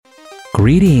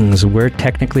Greetings, we're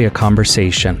Technically a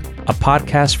Conversation, a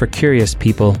podcast for curious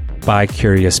people by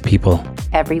curious people.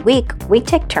 Every week, we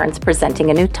take turns presenting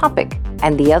a new topic,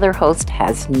 and the other host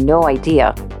has no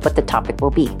idea what the topic will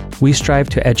be. We strive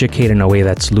to educate in a way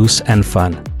that's loose and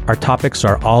fun. Our topics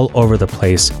are all over the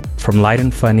place, from light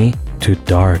and funny to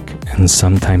dark and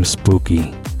sometimes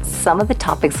spooky. Some of the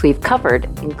topics we've covered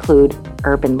include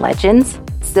urban legends,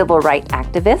 civil rights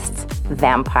activists,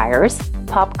 vampires,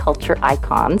 pop culture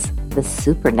icons, the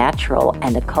supernatural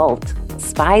and occult,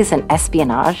 spies and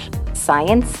espionage,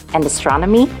 science and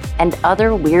astronomy, and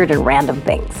other weird and random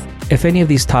things. If any of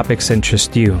these topics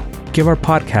interest you, give our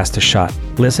podcast a shot.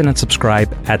 Listen and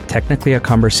subscribe at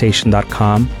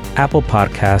technicallyaconversation.com, Apple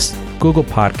Podcasts, Google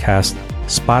Podcasts,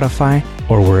 Spotify,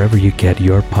 or wherever you get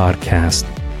your podcast.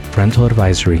 Parental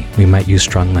advisory, we might use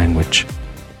strong language.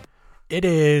 It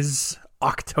is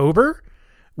October,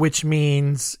 which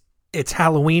means it's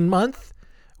Halloween month,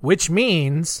 which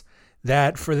means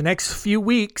that for the next few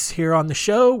weeks here on the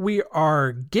show, we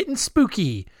are getting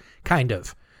spooky, kind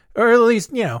of. Or at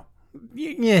least, you know,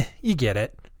 yeah, you get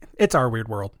it. It's our weird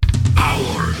world.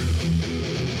 Our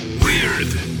weird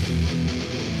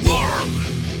world.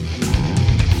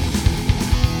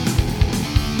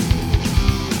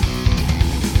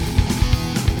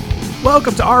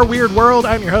 Welcome to Our Weird World.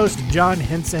 I'm your host, John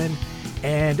Henson.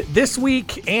 And this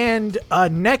week and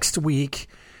next week,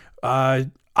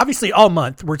 obviously all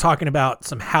month, we're talking about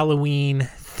some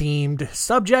Halloween-themed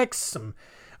subjects, some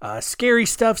scary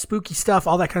stuff, spooky stuff,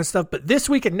 all that kind of stuff. But this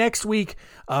week and next week,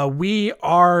 we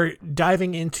are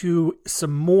diving into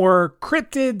some more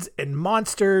cryptids and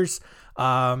monsters.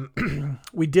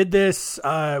 We did this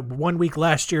 1 week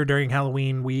last year during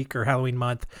Halloween week or Halloween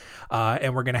month,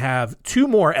 and we're going to have 2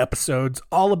 more episodes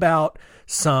all about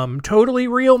some totally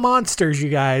real monsters, you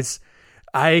guys.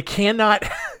 I cannot...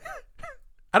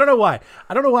 I don't know why.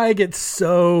 I don't know why I get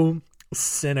so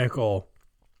cynical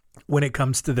when it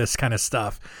comes to this kind of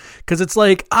stuff. Because it's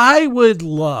like, I would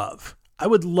love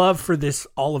for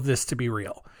all of this to be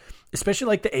real. Especially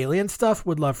like the alien stuff,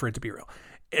 would love for it to be real.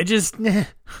 It's just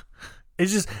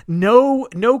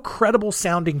no credible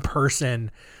sounding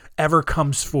person ever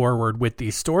comes forward with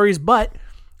these stories, but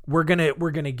we're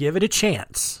gonna give it a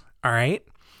chance, all right,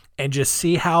 and just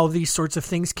see how these sorts of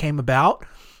things came about.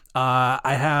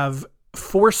 I have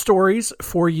 4 stories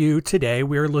for you today.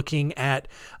 We're looking at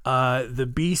the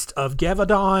Beast of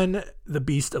Gevaudan, the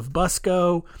Beast of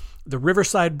Busco, the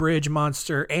Riverside Bridge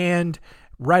Monster, and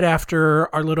right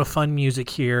after our little fun music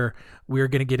here, we're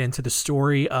going to get into the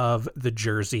story of the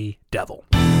Jersey Devil.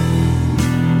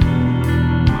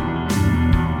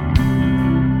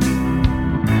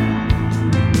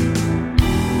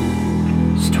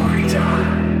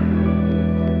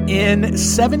 In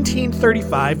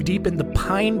 1735, deep in the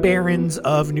Pine Barrens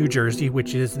of New Jersey,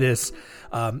 which is this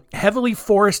heavily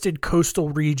forested coastal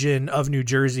region of New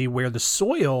Jersey where the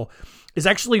soil is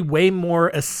actually way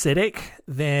more acidic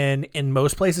than in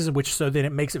most places, so then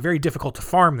it makes it very difficult to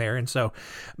farm there. And so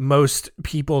most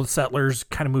settlers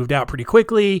kind of moved out pretty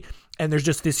quickly. And there's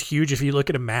just this huge, if you look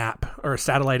at a map or a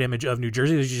satellite image of New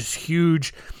Jersey, there's just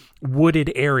huge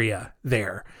wooded area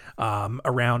there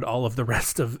around all of the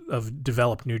rest of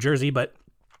developed New Jersey. But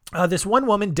this one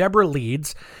woman, Deborah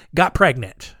Leeds, got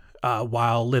pregnant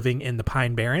while living in the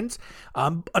Pine Barrens.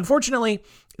 Unfortunately,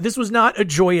 this was not a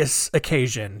joyous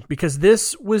occasion because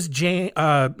this was Deborah's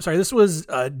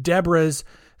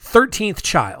 13th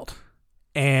child,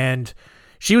 and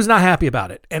she was not happy about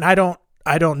it. And I don't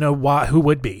know who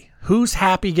would be. Who's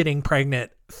happy getting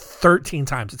pregnant 13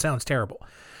 times? It sounds terrible.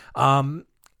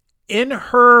 In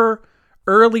her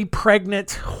early pregnant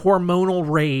hormonal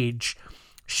rage,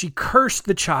 she cursed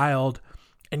the child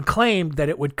and claimed that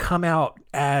it would come out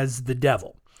as the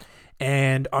devil.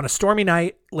 And on a stormy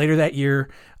night later that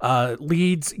year,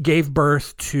 Leeds gave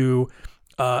birth to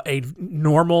a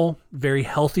normal, very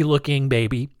healthy looking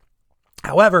baby.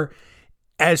 However,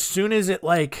 as soon as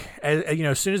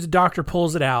as soon as the doctor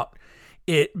pulls it out,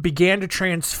 it began to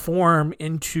transform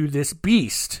into this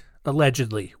beast,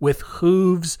 allegedly, with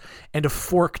hooves and a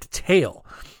forked tail.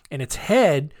 And its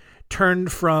head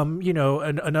turned from,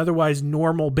 an otherwise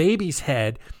normal baby's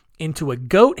head into a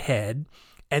goat head.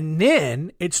 And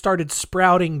then it started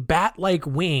sprouting bat-like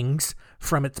wings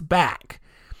from its back.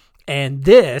 And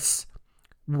this,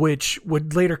 which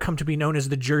would later come to be known as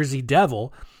the Jersey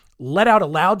Devil, let out a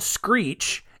loud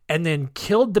screech and then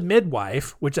killed the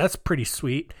midwife, which that's pretty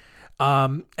sweet,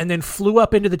 and then flew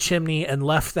up into the chimney and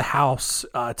left the house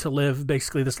to live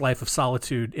basically this life of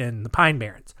solitude in the Pine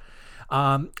Barrens.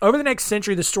 Over the next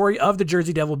century, the story of the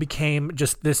Jersey Devil became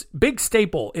just this big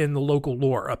staple in the local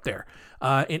lore up there.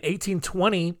 In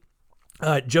 1820,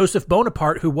 Joseph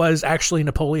Bonaparte, who was actually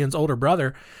Napoleon's older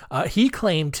brother, he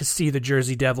claimed to see the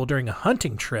Jersey Devil during a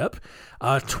hunting trip.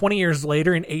 20 years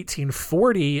later, in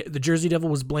 1840, the Jersey Devil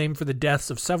was blamed for the deaths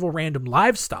of several random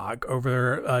livestock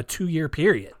over a 2-year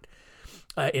period.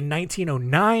 In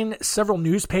 1909, several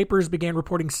newspapers began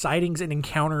reporting sightings and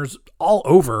encounters all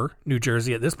over New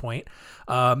Jersey at this point.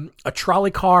 A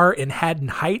trolley car in Haddon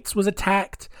Heights was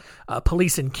attacked.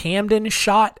 Police in Camden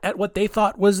shot at what they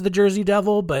thought was the Jersey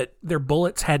Devil, but their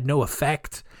bullets had no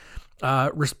effect.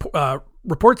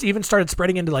 Reports even started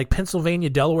spreading into like Pennsylvania,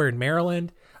 Delaware, and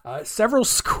Maryland. Several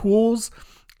schools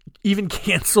even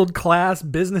canceled class.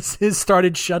 Businesses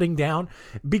started shutting down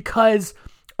because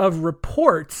of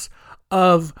reports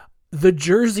of the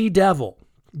Jersey Devil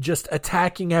just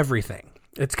attacking everything.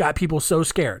 It's got people so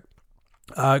scared.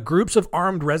 Groups of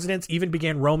armed residents even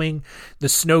began roaming the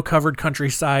snow-covered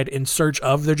countryside in search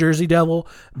of the Jersey Devil,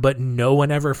 but no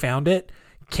one ever found it.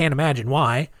 Can't imagine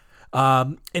why. In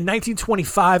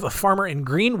 1925, a farmer in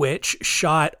Greenwich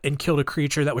shot and killed a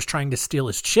creature that was trying to steal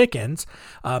his chickens.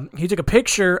 He took a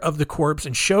picture of the corpse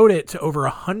and showed it to over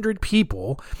 100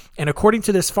 people. And according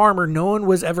to this farmer, no one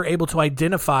was ever able to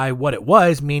identify what it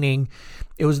was, meaning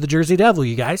it was the Jersey Devil,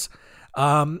 you guys.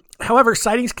 However,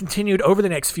 sightings continued over the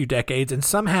next few decades, and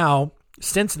somehow,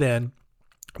 since then,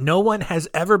 no one has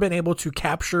ever been able to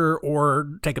capture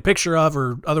or take a picture of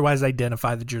or otherwise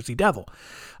identify the Jersey Devil.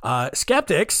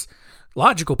 Skeptics,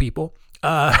 logical people,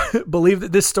 believe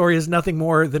that this story is nothing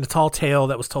more than a tall tale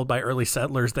that was told by early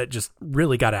settlers that just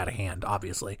really got out of hand,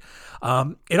 obviously.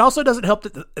 It also doesn't help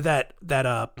that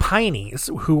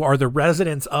Pineys, who are the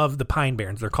residents of the Pine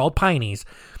Barrens, they're called Pineys,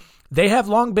 they have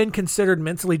long been considered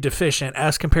mentally deficient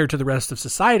as compared to the rest of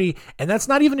society, and that's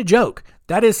not even a joke.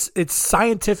 It's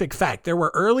scientific fact. There were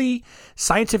early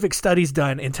scientific studies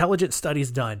done, intelligent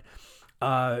studies done,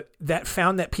 that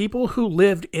found that people who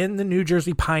lived in the New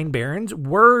Jersey Pine Barrens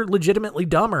were legitimately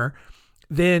dumber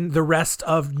than the rest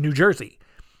of New Jersey.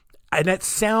 And that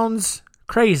sounds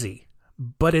crazy,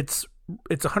 but it's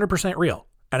 100% real.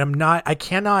 And I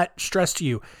cannot stress to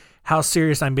you how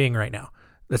serious I'm being right now.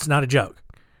 That's not a joke.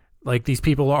 Like, these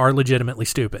people are legitimately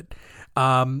stupid.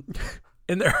 In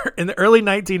the early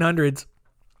 1900s,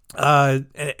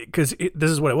 because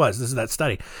this is what it was. This is that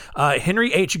study.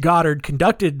 Henry H. Goddard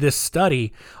conducted this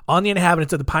study on the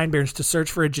inhabitants of the Pine Barrens to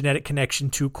search for a genetic connection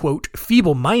to, quote,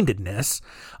 feeble-mindedness.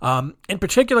 In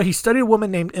particular, he studied a woman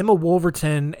named Emma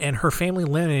Wolverton and her family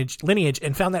lineage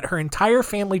and found that her entire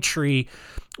family tree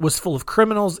was full of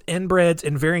criminals, inbreds,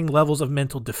 and varying levels of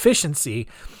mental deficiency.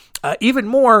 Even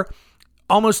more,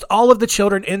 almost all of the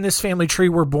children in this family tree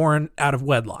were born out of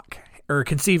wedlock or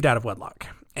conceived out of wedlock.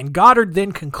 And Goddard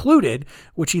then concluded,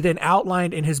 which he then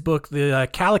outlined in his book, The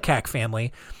Kallikak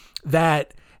Family,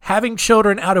 that having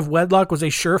children out of wedlock was a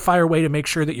surefire way to make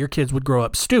sure that your kids would grow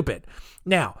up stupid.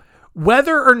 Now,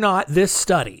 whether or not this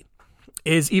study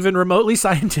is even remotely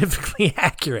scientifically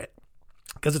accurate,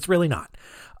 because it's really not,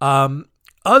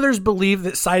 others believe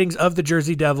that sightings of the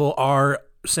Jersey Devil are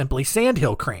simply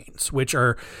sandhill cranes, which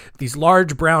are these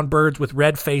large brown birds with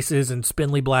red faces and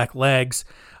spindly black legs.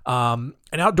 An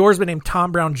outdoorsman named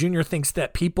Tom Brown Jr. thinks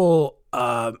that people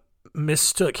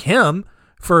mistook him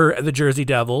for the Jersey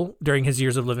Devil during his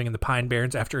years of living in the Pine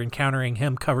Barrens after encountering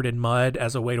him covered in mud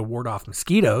as a way to ward off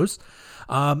mosquitoes.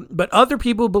 But other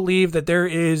people believe that there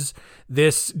is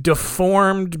this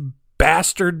deformed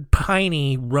bastard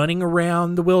Piney running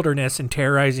around the wilderness and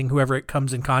terrorizing whoever it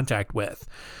comes in contact with.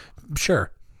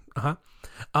 Sure.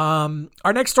 Our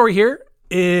next story here,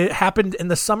 it happened in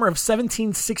the summer of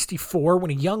 1764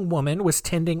 when a young woman was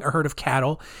tending a herd of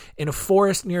cattle in a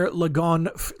forest near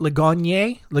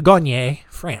Ligonier,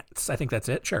 France. I think that's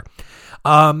it. Sure.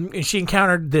 And she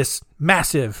encountered this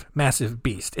massive, massive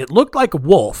beast. It looked like a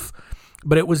wolf,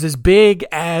 but it was as big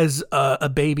as a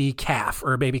baby calf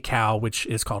or a baby cow, which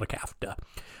is called a calf. Duh.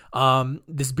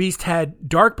 This beast had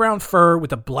dark brown fur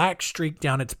with a black streak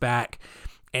down its back,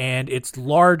 and its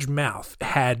large mouth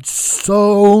had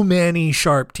so many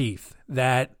sharp teeth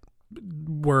that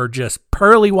were just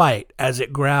pearly white as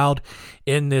it growled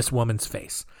in this woman's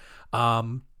face.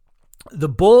 The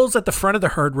bulls at the front of the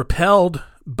herd repelled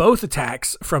both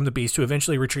attacks from the beast, who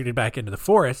eventually retreated back into the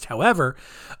forest. However,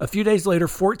 a few days later,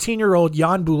 14-year-old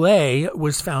Jan Boulet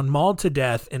was found mauled to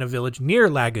death in a village near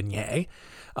Ligonier.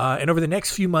 And over the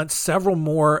next few months, several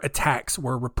more attacks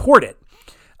were reported.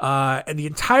 And the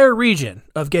entire region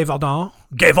of Gévaudan,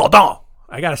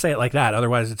 I gotta say it like that,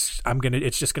 otherwise it's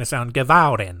just gonna sound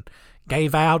Gévaudan.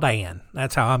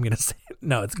 That's how I'm gonna say it.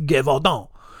 No, it's Gévaudan.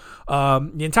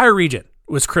 The entire region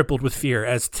was crippled with fear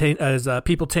as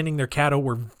people tending their cattle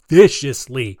were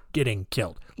viciously getting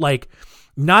killed. Like,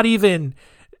 not even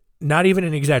Not even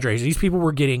an exaggeration. These people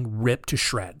were getting ripped to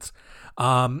shreds.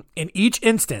 In each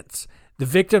instance, the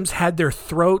victims had their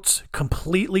throats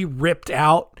completely ripped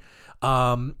out.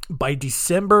 By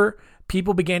December,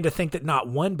 people began to think that not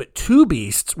one but two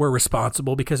beasts were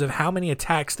responsible because of how many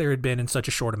attacks there had been in such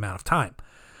a short amount of time.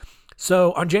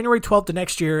 So on January 12th the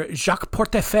next year, Jacques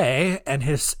Portefeuille and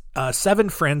his 7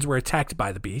 friends were attacked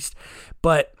by the beast,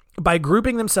 but by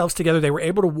grouping themselves together, they were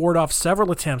able to ward off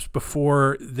several attempts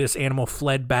before this animal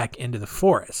fled back into the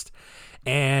forest.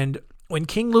 And when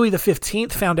King Louis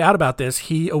XV found out about this,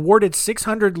 he awarded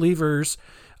 600 livres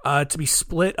to be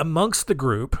split amongst the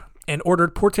group and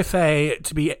ordered Portefeuille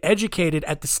to be educated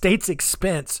at the state's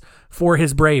expense for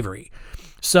his bravery.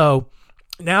 So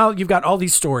now you've got all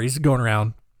these stories going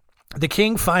around. The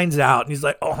king finds out and he's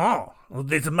like,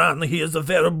 this man, he is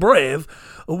very brave.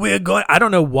 We're going. I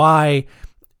don't know why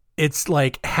it's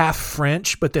like half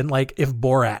French, but then like if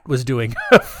Borat was doing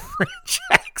a French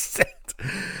accent.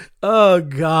 Oh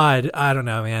God. I don't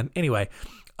know, man. Anyway,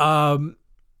 either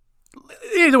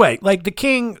way, like the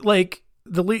king, like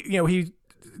he,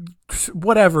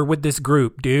 whatever with this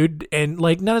group, dude. And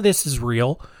like, none of this is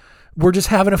real. We're just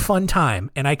having a fun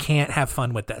time, and I can't have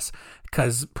fun with this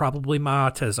because probably my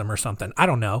autism or something. I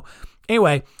don't know.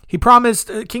 Anyway, he promised,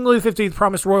 King Louis XV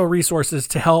promised royal resources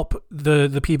to help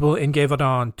the people in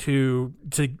Gévaudan to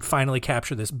finally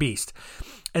capture this beast.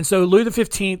 And so Louis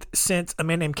XV sent a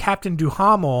man named Captain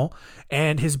Duhamel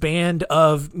and his band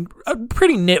of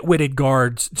pretty nitwitted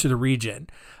guards to the region.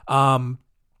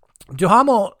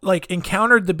 Duhamel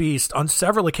encountered the beast on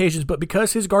several occasions, but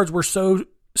because his guards were so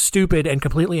stupid and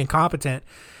completely incompetent,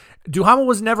 Duhamel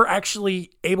was never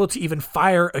actually able to even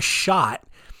fire a shot.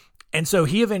 And so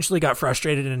he eventually got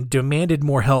frustrated and demanded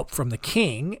more help from the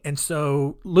king. And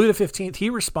so Louis XV, he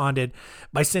responded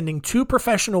by sending 2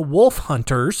 professional wolf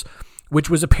hunters, which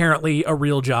was apparently a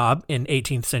real job in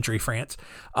 18th century France.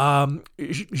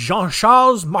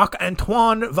 Jean-Charles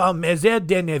Marc-Antoine Valmezet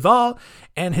de Neval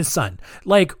and his son.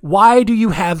 Like, why do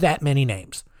you have that many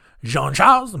names?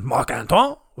 Jean-Charles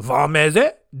Marc-Antoine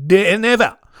Valmezet de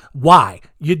Neval. Why?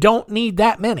 You don't need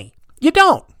that many. You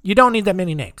don't need that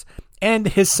many names. And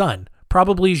his son,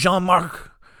 probably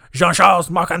Jean-Charles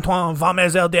Marc-Antoine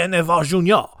Valmezet de Neval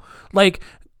Jr. Like,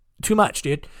 too much,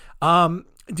 dude.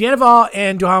 De Neval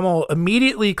and Duhamel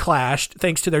immediately clashed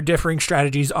thanks to their differing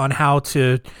strategies on how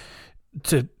to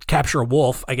capture a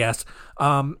wolf, I guess.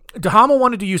 Duhamel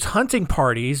wanted to use hunting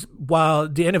parties, while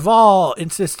De Neval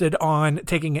insisted on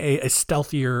taking a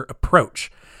stealthier approach.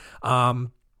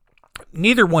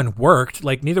 Neither one worked.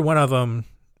 Like, neither one of them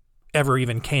ever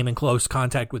even came in close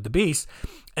contact with the beast.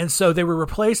 And so they were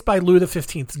replaced by Louis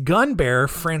XV's gun bearer,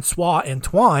 Francois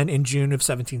Antoine, in June of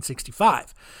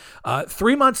 1765.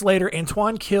 3 months later,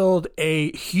 Antoine killed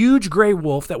a huge gray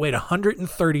wolf that weighed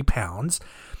 130 pounds.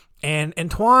 And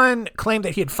Antoine claimed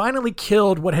that he had finally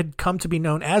killed what had come to be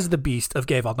known as the Beast of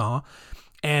Gévaudan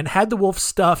and had the wolf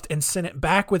stuffed and sent it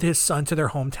back with his son to their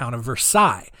hometown of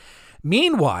Versailles.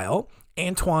 Meanwhile,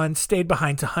 Antoine stayed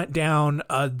behind to hunt down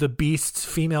the beast's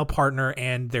female partner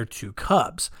and their 2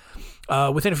 cubs.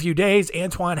 Within a few days,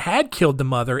 Antoine had killed the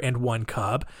mother and 1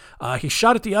 cub. He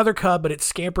shot at the other cub, but it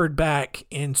scampered back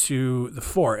into the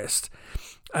forest.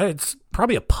 It's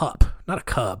probably a pup, not a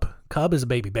cub. Cub is a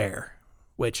baby bear,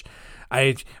 which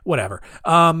whatever.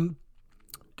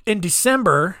 In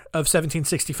December of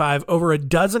 1765, over a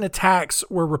dozen attacks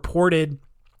were reported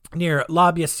near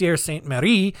La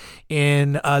Bissière-Sainte-Marie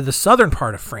in the southern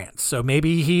part of France. So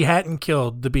maybe he hadn't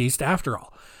killed the beast after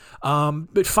all.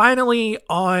 But finally,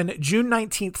 on June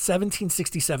 19th,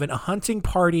 1767, a hunting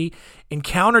party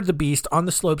encountered the beast on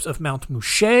the slopes of Mount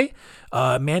Mouchet.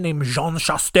 A man named Jean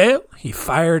Chastel, he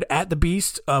fired at the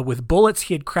beast with bullets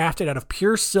he had crafted out of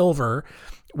pure silver,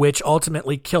 which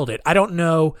ultimately killed it. I don't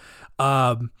know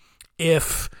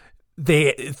if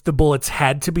the bullets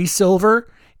had to be silver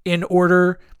in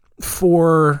order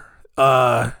for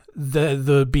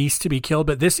the beast to be killed,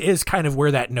 but this is kind of where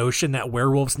that notion that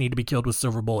werewolves need to be killed with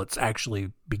silver bullets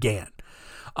actually began.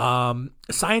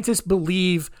 Scientists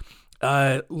believe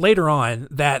later on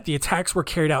that the attacks were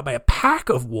carried out by a pack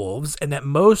of wolves, and that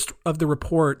most of the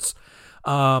reports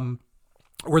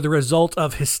were the result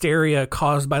of hysteria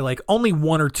caused by only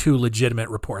 1 or 2 legitimate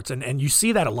reports. And you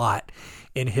see that a lot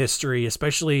in history,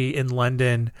 especially in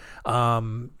London,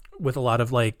 with a lot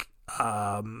of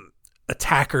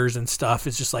attackers and stuff.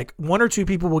 It's just 1 or 2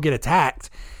 people will get attacked,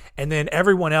 and then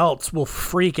everyone else will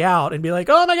freak out and be like,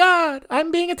 oh my God,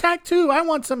 I'm being attacked too. I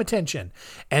want some attention.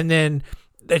 And then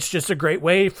it's just a great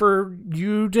way for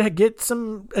you to get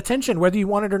some attention, whether you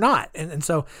want it or not. And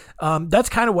so that's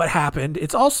kind of what happened.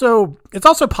 It's also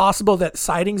possible that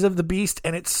sightings of the beast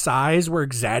and its size were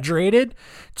exaggerated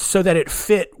so that it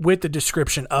fit with the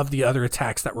description of the other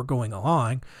attacks that were going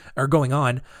on.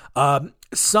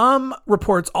 Some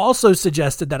reports also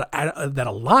suggested that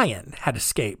a lion had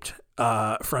escaped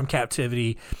from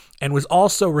captivity and was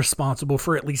also responsible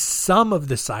for at least some of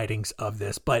the sightings of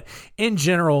this. But in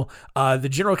general, the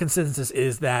general consensus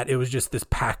is that it was just this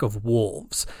pack of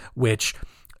wolves, which,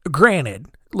 granted,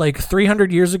 like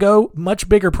 300 years ago, much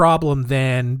bigger problem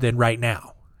than right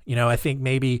now. You know, I think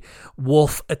maybe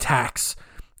wolf attacks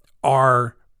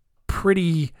are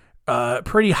pretty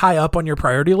high up on your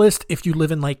priority list if you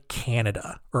live in like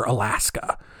Canada or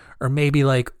Alaska or maybe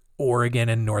like Oregon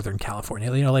and Northern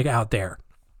California, you know, like out there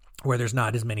where there's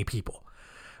not as many people.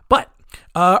 But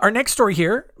our next story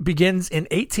here begins in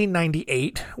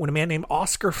 1898 when a man named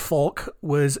Oscar Folk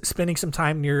was spending some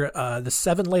time near the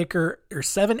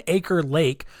 7-acre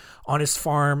lake on his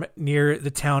farm near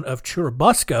the town of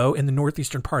Churubusco in the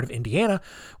northeastern part of Indiana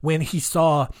when he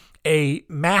saw a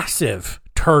massive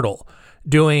turtle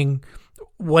doing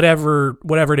whatever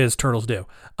it is turtles do.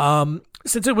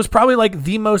 Since it was probably like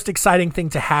the most exciting thing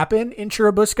to happen in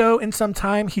Churubusco in some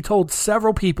time, he told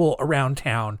several people around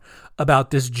town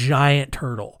about this giant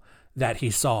turtle that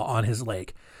he saw on his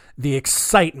lake. The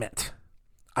excitement,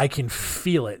 I can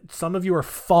feel it. Some of you are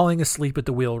falling asleep at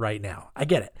the wheel right now. I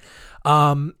get it.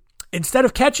 Instead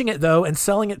of catching it though and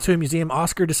selling it to a museum,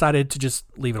 Oscar decided to just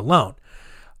leave it alone.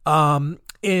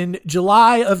 In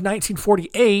July of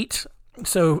 1948,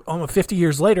 so almost 50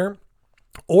 years later,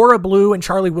 Ora Blue and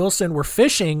Charlie Wilson were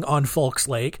fishing on Folk's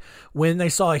Lake when they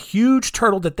saw a huge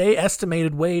turtle that they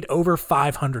estimated weighed over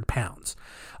 500 pounds.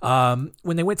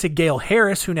 When they went to Gail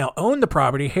Harris, who now owned the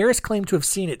property, Harris claimed to have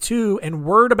seen it too, and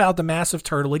word about the massive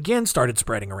turtle again started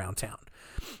spreading around town.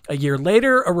 A year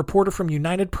later, a reporter from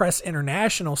United Press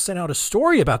International sent out a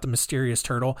story about the mysterious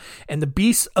turtle, and the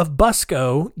Beasts of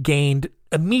Busco gained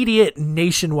immediate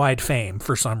nationwide fame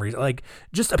for some reason. Like,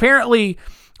 just apparently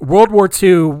World War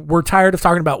II, we're tired of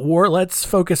talking about war. Let's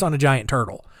focus on a giant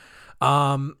turtle.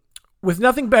 With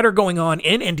nothing better going on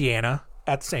in Indiana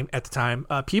at the time,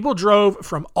 people drove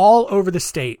from all over the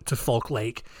state to Folk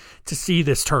Lake to see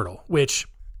this turtle, which,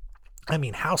 I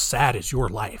mean, how sad is your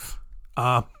life?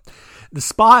 The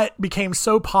spot became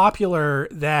so popular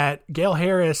that Gail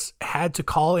Harris had to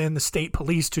call in the state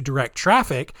police to direct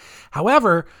traffic.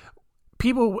 However,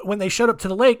 people, when they showed up to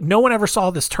the lake, no one ever saw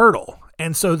this turtle.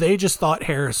 And so they just thought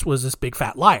Harris was this big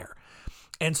fat liar.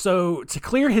 And so to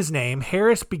clear his name,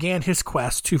 Harris began his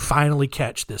quest to finally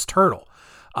catch this turtle.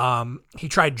 He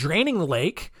tried draining the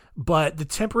lake, but the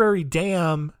temporary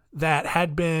dam that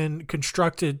had been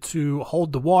constructed to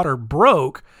hold the water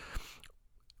broke,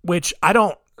 which I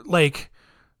don't like.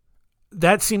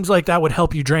 That seems like that would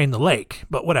help you drain the lake,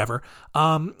 but whatever.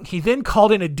 He then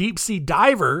called in a deep sea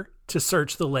diver to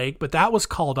search the lake, but that was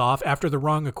called off after the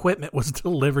wrong equipment was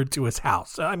delivered to his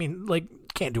house. So, I mean, like,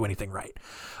 can't do anything right.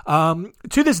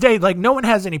 To this day, like, no one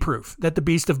has any proof that the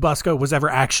Beast of Busco was ever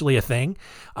actually a thing.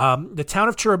 The town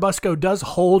of Churubusco does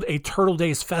hold a Turtle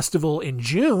Days festival in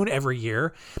June every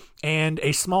year, and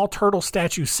a small turtle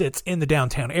statue sits in the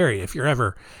downtown area. If you're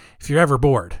ever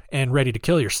bored and ready to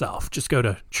kill yourself, just go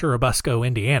to Churubusco,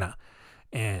 Indiana,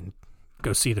 and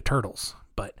go see the turtles.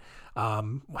 But I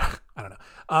don't know.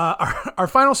 Our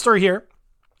final story here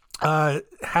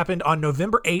happened on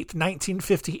November 8th,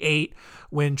 1958,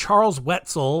 when Charles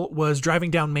Wetzel was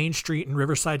driving down Main Street in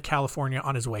Riverside, California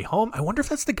on his way home. I wonder if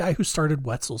that's the guy who started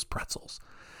Wetzel's Pretzels.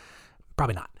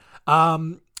 Probably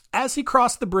not. As he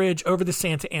crossed the bridge over the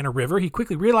Santa Ana River, he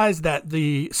quickly realized that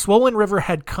the swollen river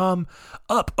had come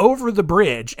up over the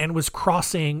bridge and was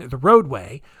crossing the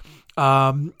roadway.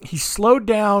 He slowed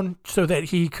down so that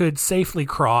he could safely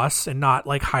cross and not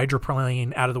like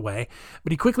hydroplane out of the way.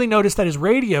 But he quickly noticed that his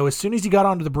radio, as soon as he got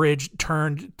onto the bridge,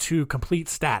 turned to complete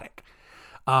static.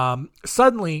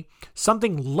 Suddenly,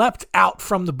 something leapt out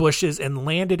from the bushes and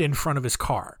landed in front of his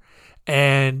car.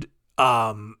 And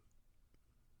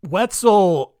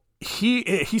Wetzel,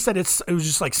 he said it was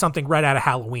just like something right out of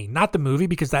Halloween. Not the movie,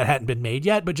 because that hadn't been made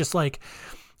yet, but just like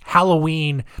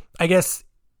Halloween, I guess,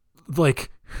 like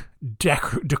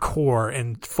decor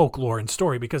and folklore and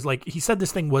story, because like he said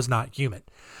this thing was not human.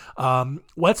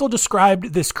 Wetzel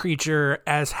described this creature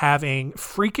as having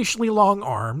freakishly long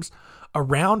arms, a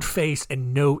round face,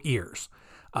 and no ears.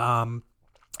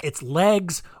 Its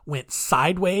legs went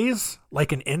sideways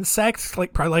like an insect,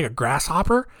 like probably like a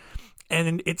grasshopper,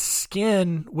 and its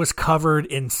skin was covered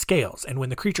in scales. And when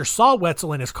the creature saw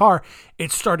Wetzel in his car,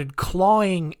 it started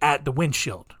clawing at the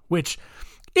windshield, which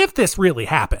if this really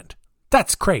happened.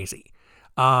 That's crazy.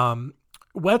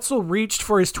 Wetzel reached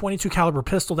for his .22 caliber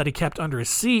pistol that he kept under his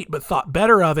seat, but thought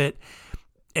better of it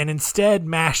and instead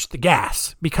mashed the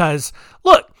gas. Because,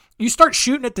 look, you start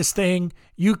shooting at this thing,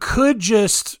 you could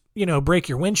just, break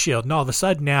your windshield, and all of a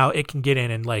sudden now it can get in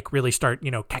and like really start,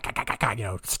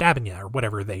 stabbing you or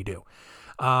whatever they do.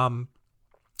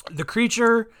 The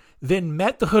creature then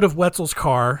met the hood of Wetzel's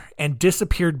car and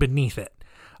disappeared beneath it.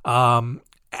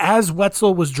 As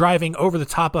Wetzel was driving over the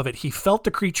top of it, he felt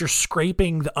the creature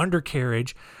scraping the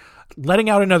undercarriage, letting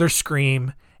out another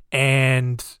scream,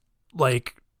 and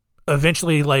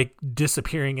eventually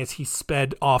disappearing as he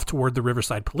sped off toward the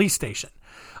Riverside police station.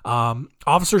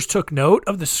 Officers took note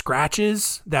of the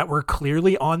scratches that were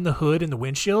clearly on the hood and the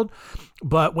windshield,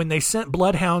 but when they sent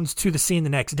bloodhounds to the scene the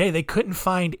next day, they couldn't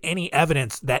find any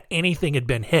evidence that anything had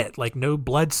been hit, like no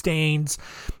blood stains,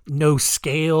 no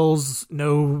scales,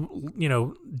 no,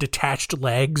 detached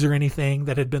legs or anything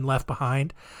that had been left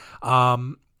behind.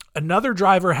 Another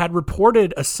driver had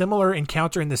reported a similar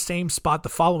encounter in the same spot the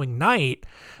following night,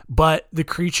 but the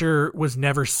creature was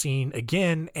never seen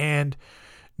again, and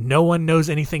no one knows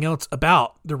anything else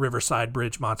about the Riverside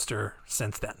Bridge monster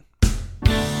since then.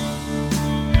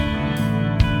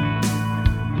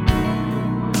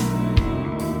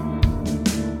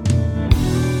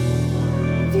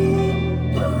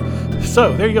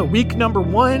 So there you go. Week number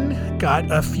 1.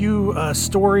 Got a few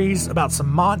stories about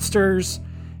some monsters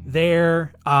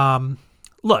there.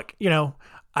 Look,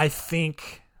 I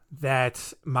think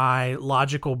that my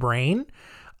logical brain,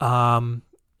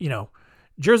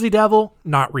 Jersey Devil,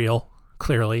 not real,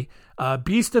 clearly.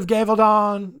 Beast of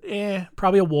Gavaldon,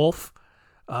 probably a wolf.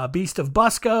 Beast of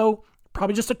Busco,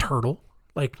 probably just a turtle,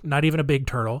 not even a big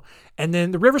turtle. And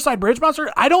then the Riverside Bridge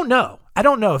monster, I don't know. I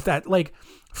don't know if that,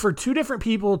 for two different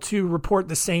people to report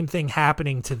the same thing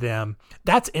happening to them,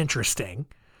 that's interesting,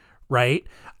 right?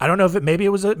 I don't know if maybe it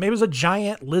was a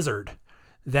giant lizard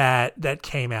that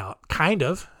came out. Kind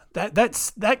of.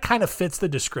 That kind of fits the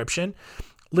description.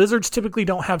 Lizards typically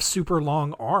don't have super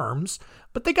long arms,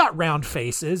 but they got round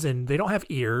faces and they don't have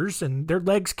ears and their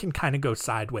legs can kind of go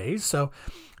sideways. So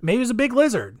maybe it's a big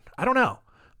lizard. I don't know.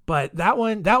 But that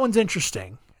one's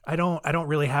interesting. I don't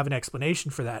really have an explanation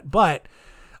for that. But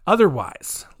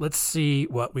otherwise, let's see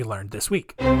what we learned this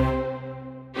week.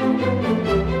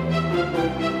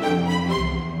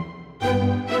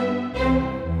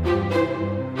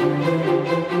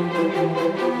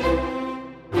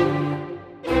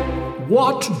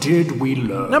 What did we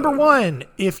learn? Number 1,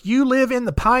 if you live in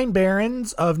the Pine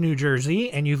Barrens of New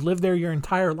Jersey and you've lived there your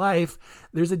entire life,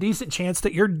 there's a decent chance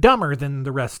that you're dumber than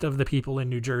the rest of the people in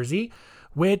New Jersey,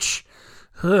 which,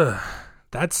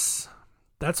 that's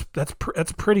a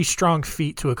pretty strong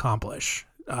feat to accomplish.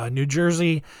 New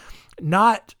Jersey,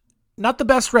 not the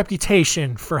best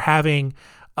reputation for having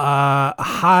a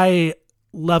high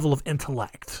level of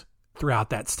intellect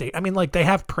throughout that state. I mean, they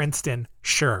have Princeton,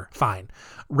 sure, fine.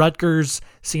 Rutgers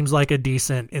seems like a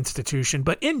decent institution,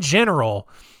 but in general,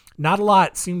 not a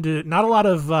lot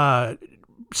of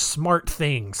smart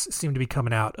things seem to be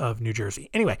coming out of New Jersey.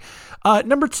 Anyway,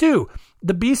 number 2,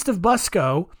 the Beast of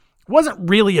Busco wasn't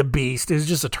really a beast. It was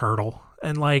just a turtle.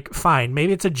 And fine,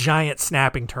 maybe it's a giant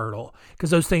snapping turtle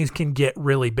because those things can get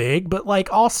really big, but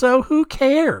also who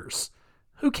cares?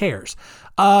 Who cares?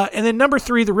 And then number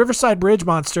 3, the Riverside Bridge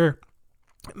monster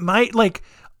might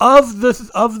of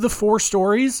the 4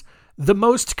 stories, the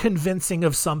most convincing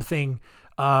of something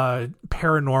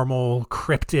paranormal,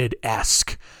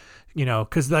 cryptid-esque,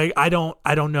 because I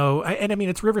don't know. And I mean,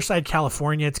 it's Riverside,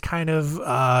 California. It's kind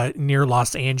of near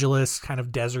Los Angeles, kind of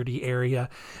deserty area.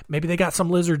 Maybe they got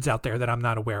some lizards out there that I'm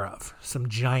not aware of. Some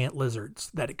giant lizards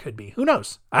that it could be. Who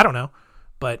knows? I don't know.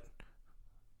 But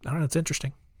I don't know. It's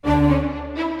interesting.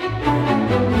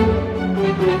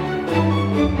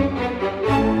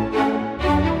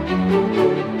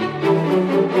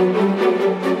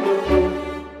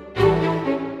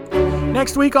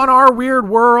 Next week on Our Weird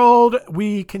World,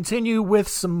 we continue with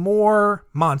some more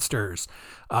monsters.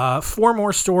 4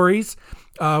 more stories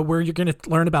where you're going to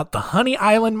learn about the Honey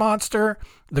Island monster,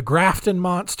 the Grafton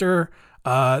monster,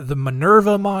 the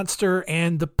Minerva monster,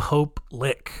 and the Pope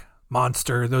Lick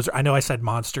monster. Those are, I know I said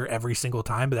monster every single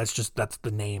time, but that's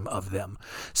the name of them.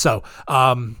 So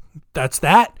that's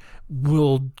that.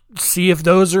 We'll see if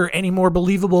those are any more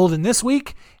believable than this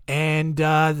week. And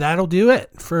that'll do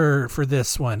it for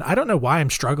this one. I don't know why I'm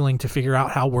struggling to figure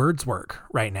out how words work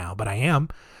right now, but I am.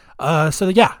 So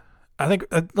yeah, I think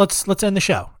let's end the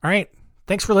show. All right.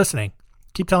 Thanks for listening.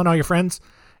 Keep telling all your friends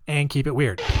and keep it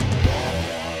weird.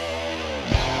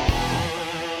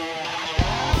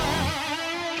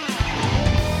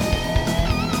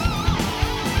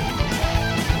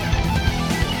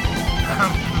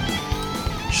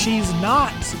 She's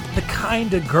not the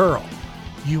kind of girl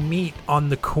you meet on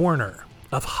the corner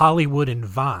of Hollywood and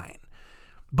Vine,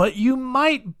 but you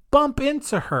might bump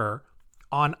into her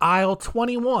on aisle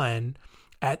 21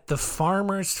 at the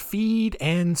Farmer's Feed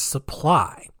and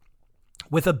Supply,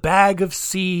 with a bag of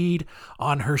seed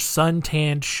on her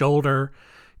suntanned shoulder,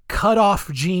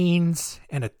 cut-off jeans,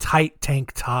 and a tight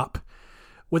tank top,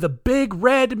 with a big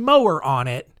red mower on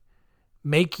it.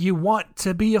 Make you want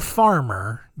to be a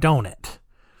farmer, don't it?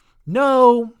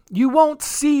 No, you won't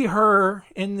see her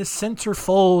in the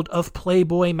centerfold of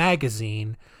Playboy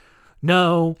magazine.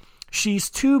 No,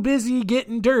 she's too busy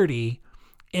getting dirty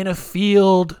in a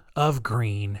field of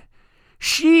green.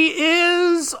 She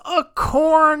is a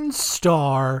corn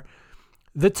star,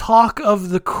 the talk of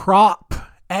the crop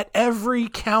at every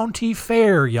county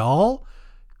fair, y'all.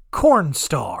 Corn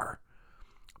star.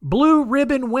 Blue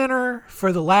ribbon winner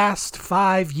for the last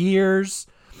 5 years.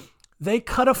 They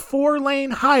cut a 4-lane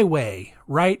highway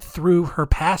right through her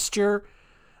pasture,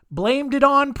 blamed it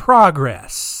on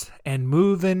progress and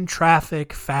moving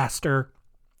traffic faster.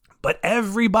 But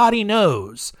everybody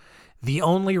knows the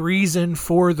only reason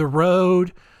for the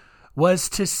road was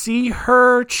to see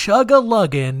her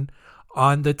chug-a-luggin'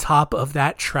 on the top of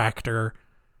that tractor,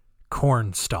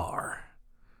 Corn Star.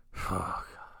 Oh,